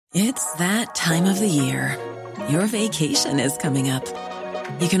It's that time of the year. Your vacation is coming up.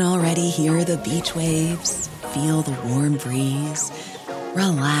 You can already hear the beach waves, feel the warm breeze,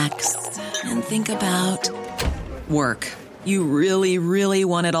 relax, and think about work. You really, really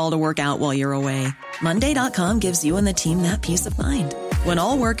want it all to work out while you're away. Monday.com gives you and the team that peace of mind. When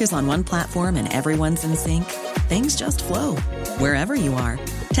all work is on one platform and everyone's in sync, things just flow. Wherever you are,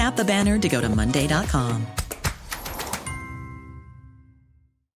 tap the banner to go to Monday.com.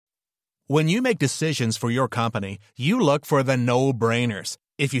 When you make decisions for your company, you look for the no-brainers.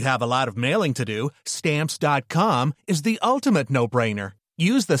 If you have a lot of mailing to do, Stamps.com is the ultimate no-brainer.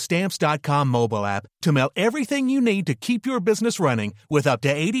 Use the Stamps.com mobile app to mail everything you need to keep your business running with up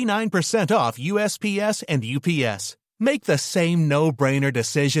to 89% off USPS and UPS. Make the same no-brainer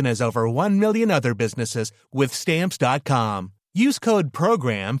decision as over 1 million other businesses with Stamps.com. Use code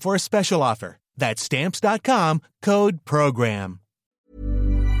PROGRAM for a special offer. That's Stamps.com, code PROGRAM.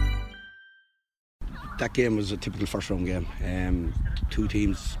 That game was a typical first round game. Two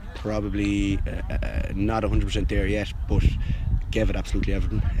teams probably not 100% there yet, but gave it absolutely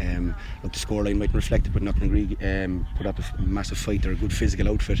everything. Look, the scoreline mightn't reflect it, but Knocknagree put up a massive fight. They're a good physical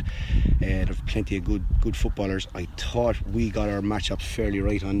outfit. There's plenty of good footballers. I thought we got our matchups fairly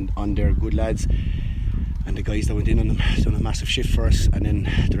right on their good lads. And the guys that went in on them done a massive shift for us, and then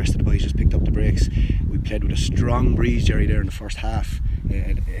the rest of the boys just picked up the brakes. We played with a strong breeze, Jerry, there in the first half.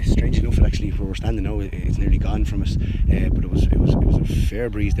 Strange enough, actually, where we're standing now, it's nearly gone from us. But it was a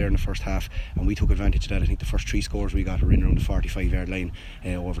fair breeze there in the first half, and we took advantage of that. I think the first 3 scores we got were in around the 45-yard line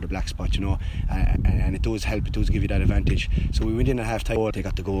over the black spot, you know, and it does help. It does give you that advantage. So we went in at half time. They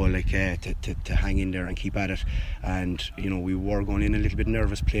got the goal, like to hang in there and keep at it. And you know, we were going in a little bit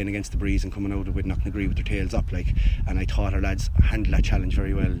nervous, playing against the breeze and coming out with Knocknagree with their tails up, like. And I thought our lads handled that challenge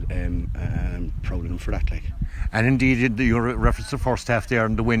very well. I'm proud of them for that, like. And indeed, your reference to the first half there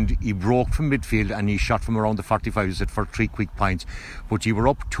in the wind, he broke from midfield and he shot from around the 45, he said, for 3 quick points. But you were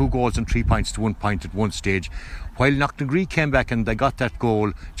up 2 goals and 3 points to 1 point at one stage. While Knocknagree came back and they got that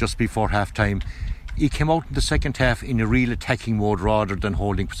goal just before half time, he came out in the second half in a real attacking mode rather than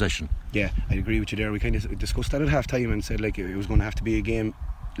holding possession. Yeah, I agree with you there. We kind of discussed that at half time and said, like, it was going to have to be a game.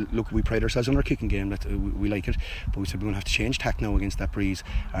 Look, we pride ourselves on our kicking game, that we like it, but we said we're going to have to change tack now against that breeze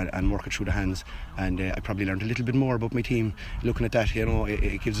and work it through the hands. And I probably learned a little bit more about my team looking at that. You know,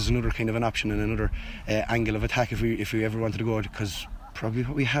 it gives us another kind of an option and another angle of attack if we ever wanted to go, because probably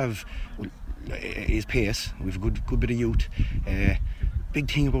what we have is pace. We've a good bit of youth. Big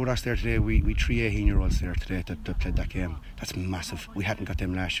thing about us there today, we 3 18-year-olds there today that played that game. That's massive. We hadn't got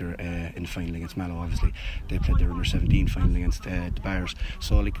them last year in the final against Mallow, obviously. They played their under 17 final against the Bears.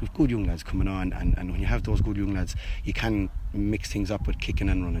 So, like, we've good young lads coming on, and when you have those good young lads, you can mix things up with kicking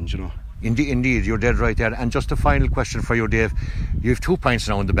and running, you know. Indeed, you're dead right there. And just a final question for you, Dave. You have 2 points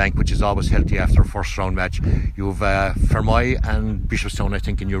now in the bank, which is always healthy after a first round match. You have Fermoy and Bishopstown, I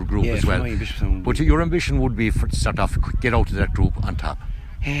think, in your group as well. Fermoy and Bishopstown. But your ambition would be to start off, get out of that group on top.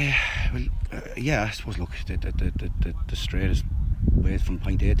 I suppose, look, the straightest way from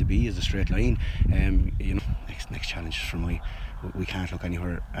point A to B is a straight line. You know, next challenge is Fermoy. We can't look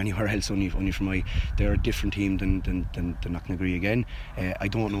anywhere else, only from my. They're a different team than Knocknagree again. I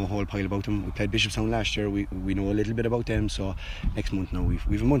don't know a whole pile about them. We played Bishopstown last year. We know a little bit about them. So next month now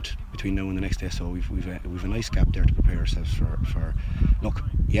we've a month between now and the next day. So we've a nice gap there to prepare ourselves for. Look,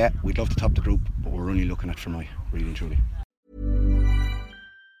 yeah, we'd love to top the group, but we're only looking at Fermoy, really and truly.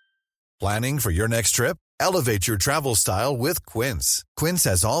 Planning for your next trip? Elevate your travel style with Quince. Quince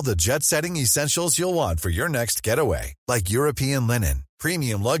has all the jet-setting essentials you'll want for your next getaway, like European linen,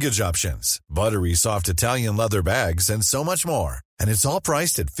 premium luggage options, buttery soft Italian leather bags, and so much more. And it's all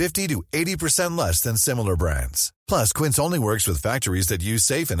priced at 50 to 80% less than similar brands. Plus, Quince only works with factories that use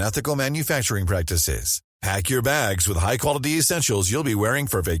safe and ethical manufacturing practices. Pack your bags with high-quality essentials you'll be wearing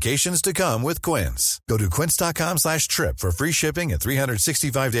for vacations to come with Quince. Go to quince.com/trip for free shipping and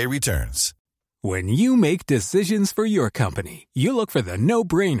 365-day returns. When you make decisions for your company, you look for the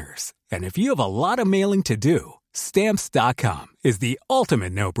no-brainers. And if you have a lot of mailing to do, Stamps.com is the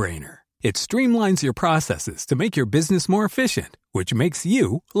ultimate no-brainer. It streamlines your processes to make your business more efficient, which makes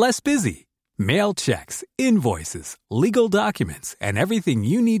you less busy. Mail checks, invoices, legal documents, and everything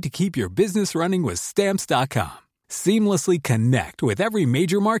you need to keep your business running with Stamps.com. Seamlessly connect with every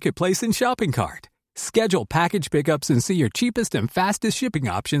major marketplace and shopping cart. Schedule package pickups and see your cheapest and fastest shipping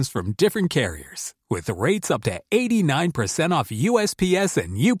options from different carriers, with rates up to 89% off USPS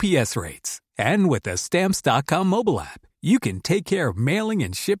and UPS rates. And with the Stamps.com mobile app, you can take care of mailing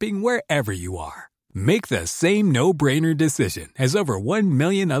and shipping wherever you are. Make the same no-brainer decision as over 1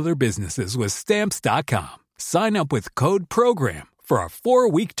 million other businesses with Stamps.com. Sign up with code PROGRAM for a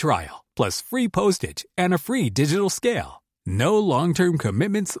 4-week trial, plus free postage and a free digital scale. No long-term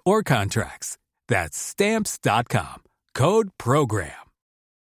commitments or contracts. That's Stamps.com. Code PROGRAM.